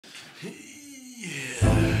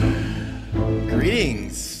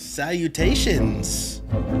Greetings, salutations.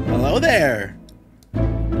 Hello there.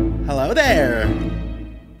 Hello there.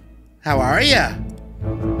 How are ya?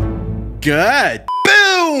 Good.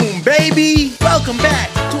 Boom, baby. Welcome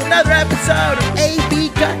back to another episode of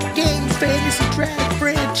ABGG Games Fantasy Draft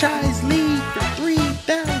Franchise League for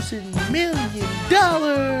 $3,000 million.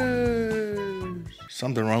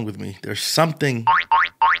 Something wrong with me. There's something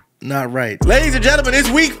not right. Ladies and gentlemen, it's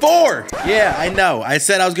week 4. Yeah, I know. I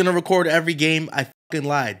said I was gonna record every game. I fucking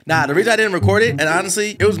lied. Nah, the reason I didn't record it, and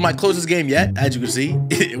honestly, it was my closest game yet. As you can see,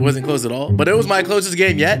 it wasn't close at all, but it was my closest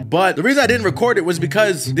game yet. But the reason I didn't record it was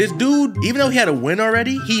because this dude, even though he had a win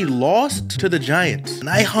already, he lost to the Giants, and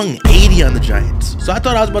I hung 80 on the Giants. So I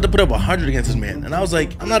thought I was about to put up 100 against this man, and I was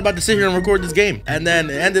like, I'm not about to sit here and record this game. And then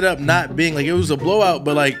it ended up not being like, it was a blowout,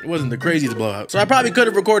 but like, it wasn't the craziest blowout. So I probably could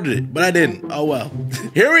have recorded it, but I didn't. Oh well.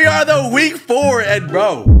 Here we are though, week 4, and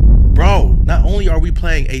bro, not only are we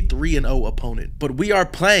playing a 3-0 opponent, but we are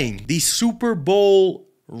playing the Super Bowl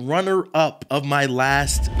runner-up of my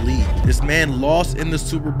last league. This man lost in the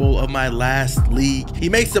Super Bowl of my last league. He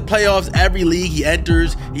makes the playoffs every league he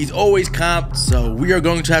enters. He's always comped, so we are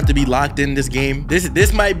going to have to be locked in this game.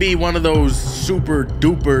 This might be one of those super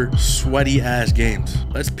duper sweaty ass games.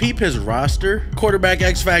 Let's peep his roster. Quarterback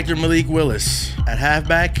X Factor Malik Willis. At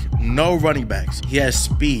halfback, no running backs. He has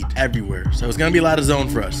speed everywhere, so it's gonna be a lot of zone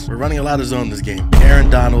for us. We're running a lot of zone this game. Aaron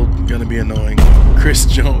Donald, gonna be annoying. Chris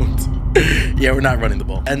Jones. Yeah, we're not running the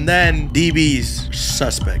ball. And then DBs,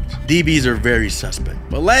 suspect. DBs are very suspect.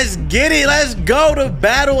 But let's get it. Let's go to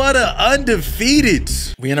battle of the undefeated.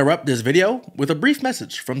 We interrupt this video with a brief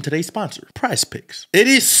message from today's sponsor, PrizePicks. It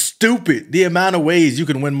is stupid the amount of ways you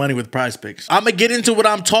can win money with PrizePicks. I'm gonna get into what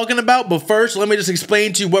I'm talking about, but first, let me just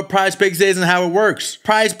explain to you what PrizePicks is and how it works.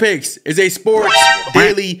 PrizePicks is a sports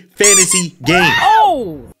daily fantasy game.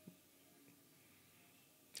 Oh!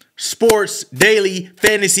 Sports daily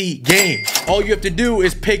fantasy game. All you have to do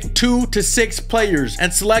is pick 2 to 6 players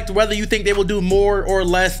and select whether you think they will do more or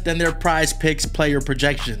less than their PrizePicks player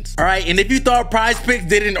projections. All right, and if you thought PrizePicks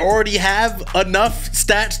didn't already have enough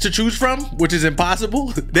stats to choose from, which is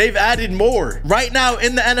impossible, they've added more. Right now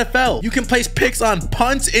in the NFL, you can place picks on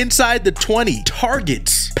punts inside the 20,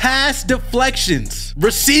 targets, pass deflections,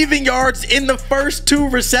 receiving yards in the first 2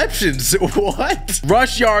 receptions. What?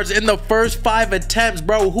 Rush yards in the first 5 attempts,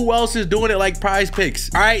 bro. Who else is doing it like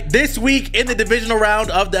PrizePicks? All right, this week in the divisional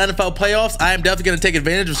round of the NFL playoffs, I am definitely going to take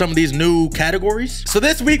advantage of some of these new categories. So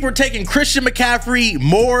this week we're taking Christian McCaffrey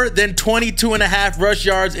more than 22.5 rush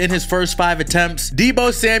yards in his first 5 attempts.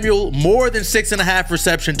 Deebo Samuel more than 6.5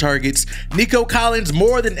 reception targets. Nico Collins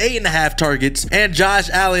more than 8.5 targets, and Josh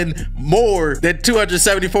Allen more than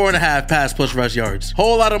 274.5 pass plus rush yards.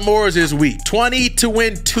 Whole lot of mores this week. 20 to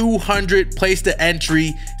win 200. Place the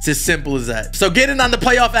entry. It's as simple as that. So get in on the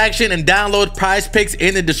playoff action and download PrizePicks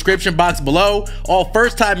in the description box below. All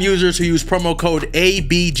first-time users who use promo code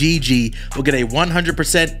ABGG will get a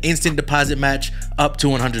 100% instant deposit match up to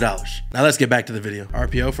 $100. Now let's get back to the video.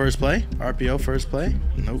 RPO first play. RPO first play.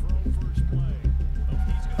 Nope.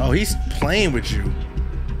 Oh, he's playing with you.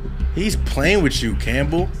 He's playing with you,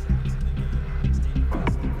 Campbell.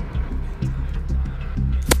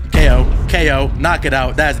 KO, knock it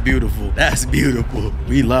out. That's beautiful. That's beautiful.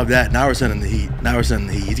 We love that. Now we're sending the heat. Now we're sending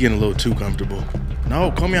the heat. He's getting a little too comfortable.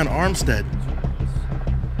 No, call me on Armstead.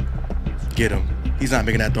 Get him. He's not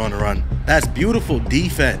making that throw on the run. That's beautiful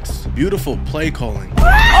defense. Beautiful play calling.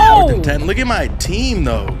 Oh! 4th and 10. Look at my team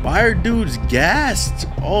though. Why are dudes gassed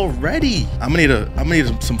already? I'm gonna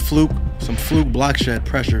need some fluke block shed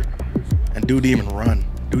pressure. And dude didn't even run.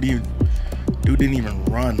 Dude didn't even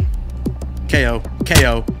run. KO.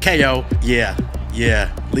 Yeah.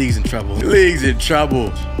 League's in trouble. League's in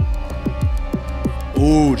trouble.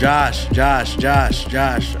 Ooh, Josh.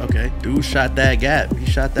 Okay. Dude shot that gap. He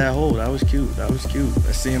shot that hole. That was cute.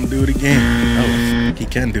 Let's see him do it again. Oh, he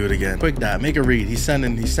can do it again. Quick dot. Make a read. He's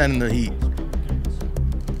sending the heat.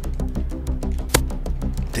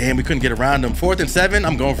 Damn, we couldn't get around him. 4th and 7.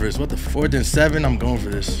 I'm going for this. What the 4th and 7? I'm going for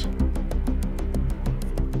this.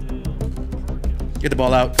 Get the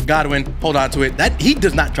ball out. Godwin, hold on to it. He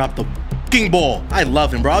does not drop the fucking ball. I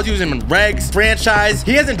love him, bro. I was using him in regs, franchise.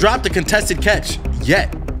 He hasn't dropped a contested catch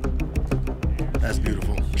yet. That's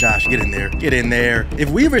beautiful. Josh, get in there. Get in there.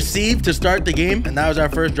 If we received to start the game, and that was our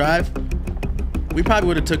first drive, we probably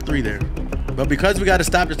would have took 3 there. But because we got to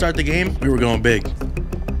stop to start the game, we were going big.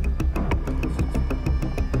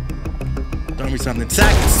 Throw me something.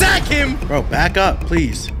 Sack him! Bro, back up,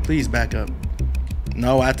 please. Please back up.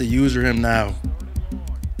 No, I have to user him now.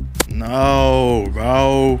 No,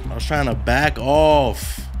 bro. I was trying to back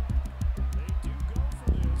off.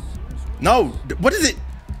 No, what is it?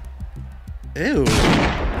 Ew.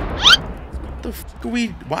 What the fuck are we?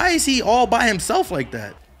 Why is he all by himself like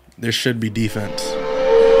that? There should be defense.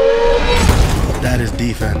 That is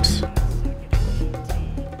defense.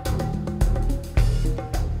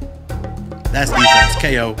 That's defense.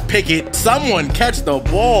 KO. Pick it. Someone catch the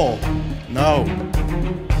ball. No.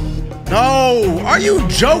 No. Are you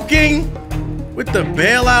joking? With the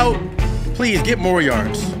bailout? Please get more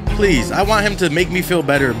yards. Please. I want him to make me feel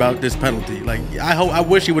better about this penalty. Like, I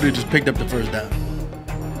wish he would have just picked up the first down.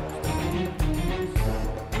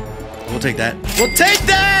 We'll take that. We'll take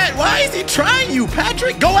that! Why is he trying you,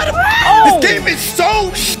 Patrick? Go at him. Oh. This game is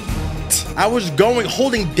so shit. I was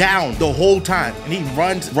holding down the whole time. And he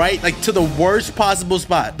runs right, like, to the worst possible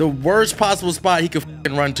spot. The worst possible spot he could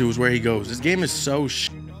fucking run to is where he goes. This game is so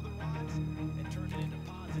shit.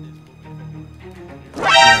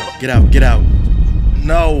 Get out, get out.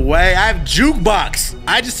 No way. I have jukebox.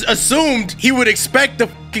 I just assumed he would expect the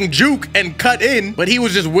fucking juke and cut in, but he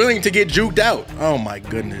was just willing to get juked out. Oh my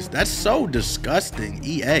goodness. That's so disgusting.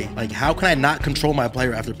 EA. Like, how can I not control my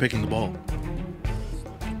player after picking the ball?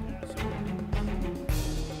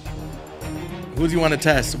 Who do you want to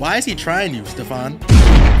test? Why is he trying you, Stefan?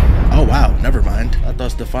 Oh, wow. Never mind. I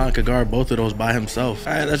thought Stefan could guard both of those by himself.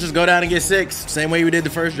 All right, let's just go down and get 6. Same way we did the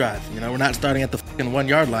first drive. You know, we're not starting at the fucking 1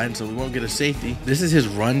 yard line, so we won't get a safety. This is his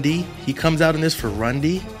run D. He comes out in this for run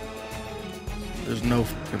D. There's no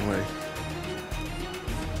fucking way.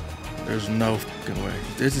 There's no fucking way.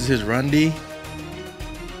 This is his run D.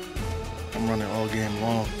 I'm running all game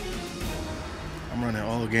long. I'm running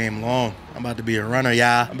all game long. I'm about to be a runner,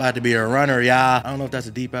 y'all. I'm about to be a runner, y'all. I don't know if that's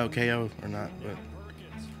a deep out KO or not, but...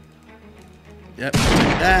 Yep, take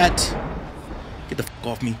that. Get the fuck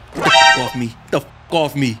off me. Get the fuck off me. Get the fuck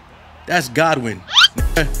off me. That's Godwin.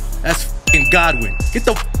 That's fucking Godwin. Get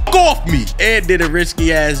the fuck off me. Ed did a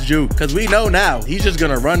risky ass juke. Because we know now he's just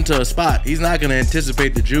going to run to a spot. He's not going to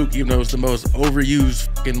anticipate the juke, even though it's the most overused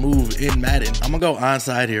fucking move in Madden. I'm going to go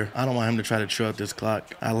onside here. I don't want him to try to chew out this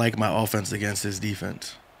clock. I like my offense against his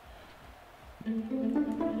defense.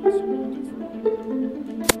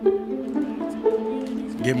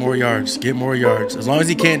 Get more yards. Get more yards. As long as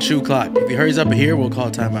he can't chew clock. If he hurries up here, we'll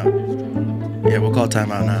call timeout. Yeah, we'll call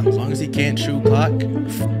timeout now. As long as he can't chew clock.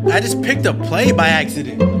 I just picked a play by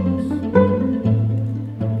accident.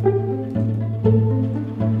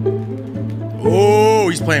 Oh,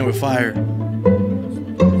 he's playing with fire.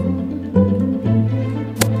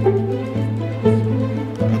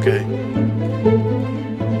 Okay.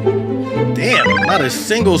 Damn, not a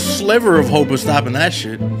single sliver of hope of stopping that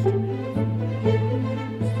shit.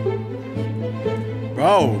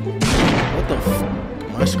 Bro, what the f?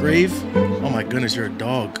 Musgrave? Oh my goodness, you're a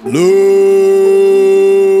dog. Luke!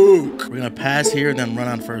 We're gonna pass here and then run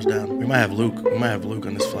on first down. We might have Luke. We might have Luke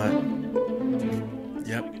on this flat.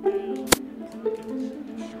 Yep.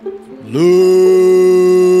 Luke!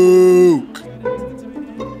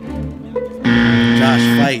 Josh,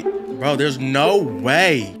 fight. Bro, there's no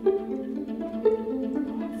way.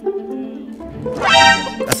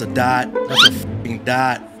 That's a dot. That's a f***ing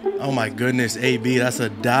dot. Oh my goodness, AB, that's a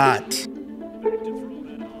dot.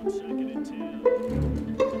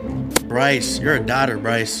 Bryce, you're a dotter,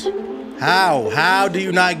 Bryce. How? How do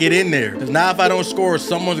you not get in there? Because now if I don't score,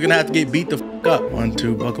 someone's going to have to get beat the f*** up. 1,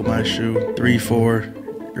 2, buckle my shoe. 3, 4,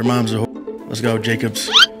 your mom's a whore. Let's go, Jacobs.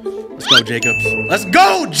 Let's go, Jacobs. Let's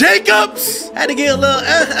go, Jacobs! Had to get a little,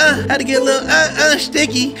 had to get a little,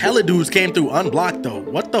 sticky. Hella dudes came through unblocked, though.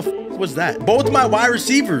 What the f*** was that? Both my wide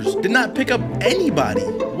receivers did not pick up anybody.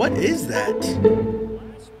 What is that?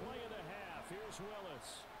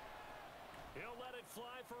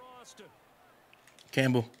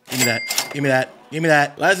 Campbell, give me that. Give me that. Give me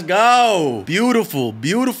that. Let's go. Beautiful,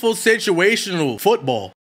 beautiful situational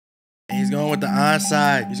football. And he's going with the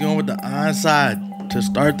onside. He's going with the onside to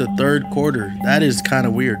start the third quarter. That is kind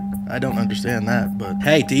of weird. I don't understand that, but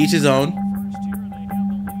hey, to each his own.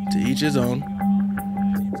 To each his own.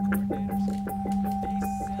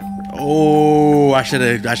 Oh, I should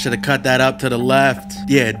have cut that up to the left.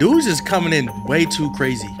 Yeah, dudes is coming in way too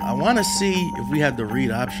crazy. I want to see if we have the read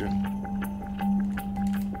option.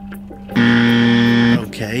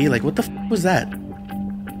 Okay, like what the f was that?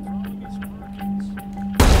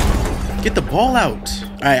 Get the ball out.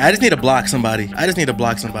 All right, I just need to block somebody. I just need to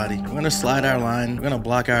block somebody. We're gonna slide our line. We're gonna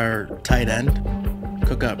block our tight end.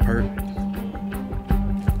 Cook up Perk.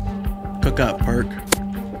 Cook up Perk.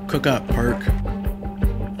 Cook up Perk.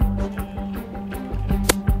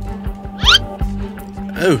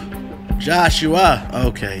 Oh, Joshua.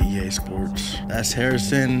 Okay, EA Sports. That's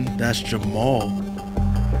Harrison. That's Jamal.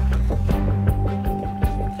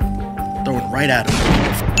 Throwing right at him.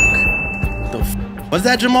 The was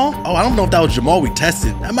that Jamal? Oh, I don't know if that was Jamal we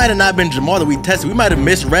tested. That might have not been Jamal that we tested. We might have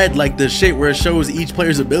misread like the shit where it shows each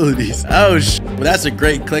player's abilities. Oh, but that's a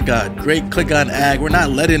great click on. Great click on ag. We're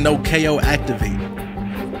not letting no KO activate.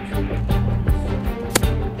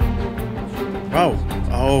 Bro,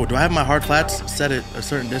 oh, do I have my hard flats set at a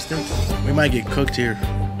certain distance? We might get cooked here.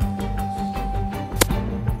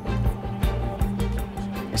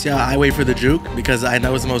 You see how I wait for the juke? Because I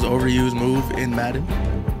know it's the most overused move in Madden.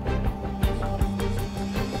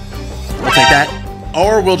 We'll take that.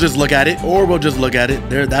 Or we'll just look at it. Or we'll just look at it.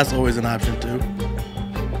 There, that's always an option too.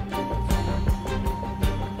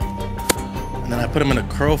 And then I put him in a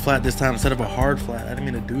curl flat this time instead of a hard flat. I didn't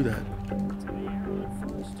mean to do that.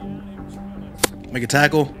 Make a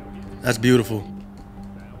tackle. That's beautiful.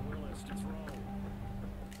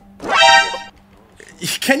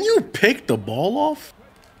 Can you pick the ball off?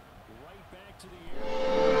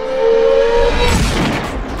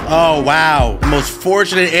 Oh, wow. The most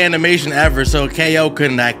fortunate animation ever, so KO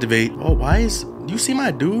couldn't activate. Oh, why is... Do you see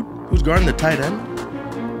my dude who's guarding the tight end?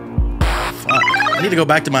 Fuck. I need to go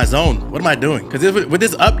back to my zone. What am I doing? Because with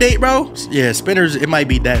this update, bro, yeah, spinners, it might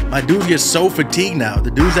be dead. My dudes get so fatigued now.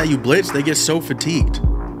 The dudes that you blitz, they get so fatigued.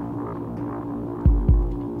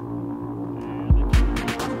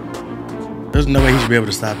 There's no way he should be able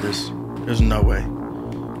to stop this. There's no way.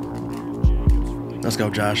 Let's go,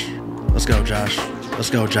 Josh. Let's go, Josh. Let's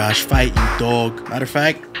go, Josh. Fight, you dog. Matter of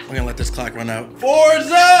fact, we're gonna let this clock run out. Fours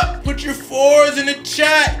up! Put your fours in the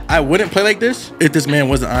chat. I wouldn't play like this if this man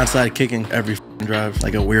wasn't onside kicking every drive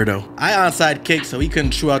like a weirdo. I onside kicked so he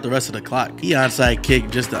couldn't chew out the rest of the clock. He onside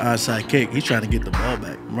kicked just the onside kick. He's trying to get the ball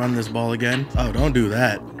back. Run this ball again. Oh, don't do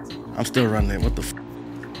that. I'm still running it. What the f?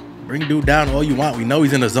 Bring dude down all you want. We know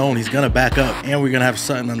he's in the zone. He's gonna back up. And we're gonna have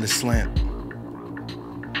Sutton on this slant.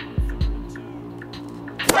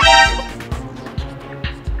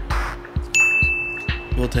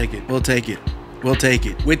 We'll take it. We'll take it. We'll take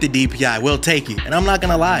it. With the DPI, we'll take it. And I'm not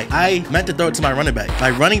gonna lie, I meant to throw it to my running back.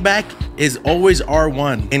 My running back is always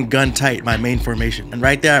R1 in gun tight, my main formation. And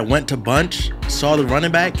right there, I went to bunch, saw the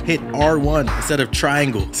running back, hit R1 instead of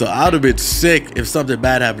triangle. So I would have been sick if something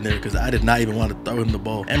bad happened there because I did not even want to throw him the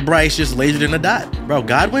ball. And Bryce just lasered in a dot. Bro,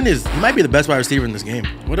 Godwin he might be the best wide receiver in this game.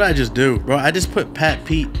 What did I just do? Bro, I just put Pat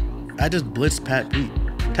Pete. I just blitzed Pat Pete.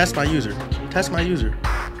 Test my user. Test my user.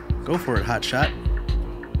 Go for it, hot shot.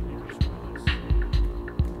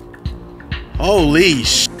 Holy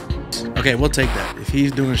sh**. Okay, we'll take that. If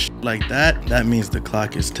he's doing sh** like that, that means the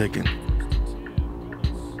clock is ticking.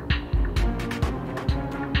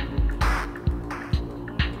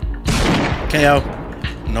 KO.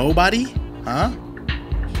 Nobody? Huh?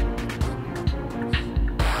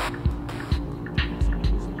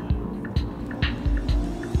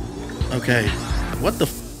 Okay. What the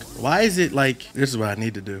f***? Why is it like... This is what I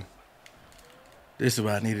need to do. This is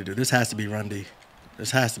what I need to do. This has to be run D.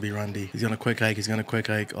 This has to be run D. He's gonna quick hike. He's gonna quick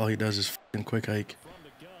hike. All he does is fucking quick hike.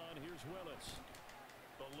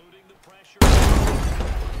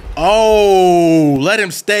 Oh, let him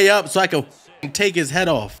stay up so I can take his head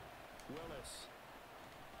off.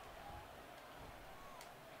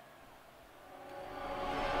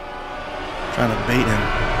 Trying to bait him.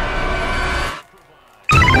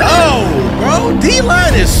 No, bro.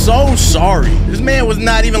 D-line is so sorry. This man was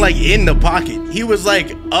not even like in the pocket. He was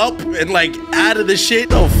like up and like out of the shit.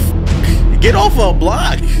 Oh, get off a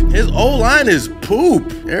block. His O-line is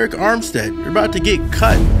poop. Eric Armstead, you're about to get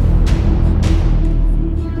cut.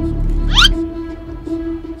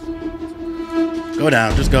 Go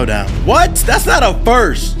down, just go down. What? That's not a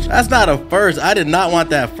first. That's not a first. I did not want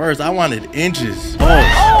that first. I wanted inches.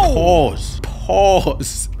 Pause.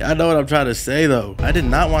 Pause. I know what I'm trying to say though. I did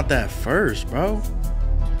not want that first, bro.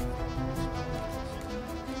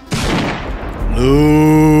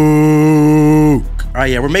 Luke. All right,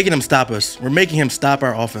 yeah, we're making him stop us. We're making him stop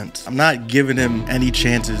our offense. I'm not giving him any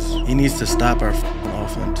chances. He needs to stop our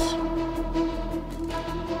offense.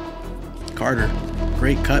 Carter.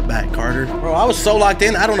 Great cutback, Carter. Bro, I was so locked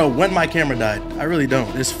in. I don't know when my camera died. I really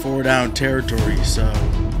don't. It's 4 down territory, so.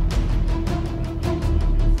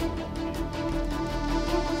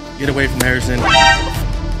 Get away from Harrison.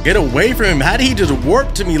 Get away from him. How did he just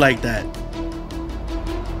warp to me like that?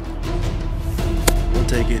 We'll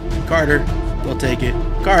take it. Carter. We'll take it.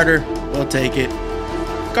 Carter. We'll take it.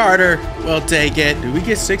 Carter. We'll take it. Do we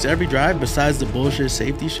get 6 every drive besides the bullshit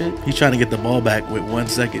safety shit? He's trying to get the ball back with 1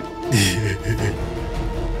 second.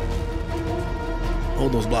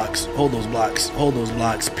 Hold those blocks. Hold those blocks. Hold those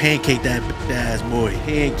blocks. Pancake that ass boy.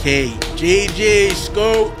 Pancake. GG,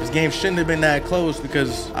 scoop. This game shouldn't have been that close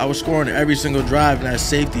because I was scoring every single drive and that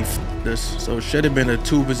safety f***ed us. So it should have been a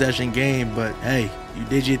 2-possession game, but hey. You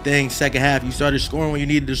did your thing. Second half, you started scoring when you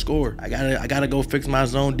needed to score. I gotta go fix my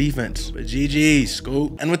zone defense. But GG,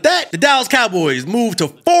 Scoop. And with that, the Dallas Cowboys move to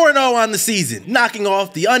 4-0 on the season, knocking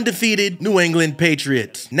off the undefeated New England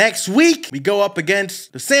Patriots. Next week, we go up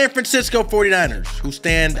against the San Francisco 49ers, who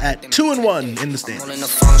stand at 2-1 in the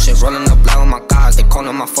standings. Rolling up loud on my guys, they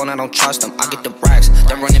calling my phone, I don't trust them. I get the racks,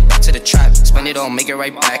 then run it back to the trap. Spend it all, make it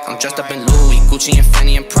right back. I'm dressed up in Louis, Gucci and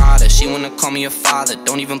Fanny and Prada. She wanna call me a father,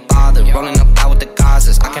 don't even bother. Rolling up loud with the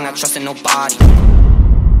Gazas, I cannot trust in nobody.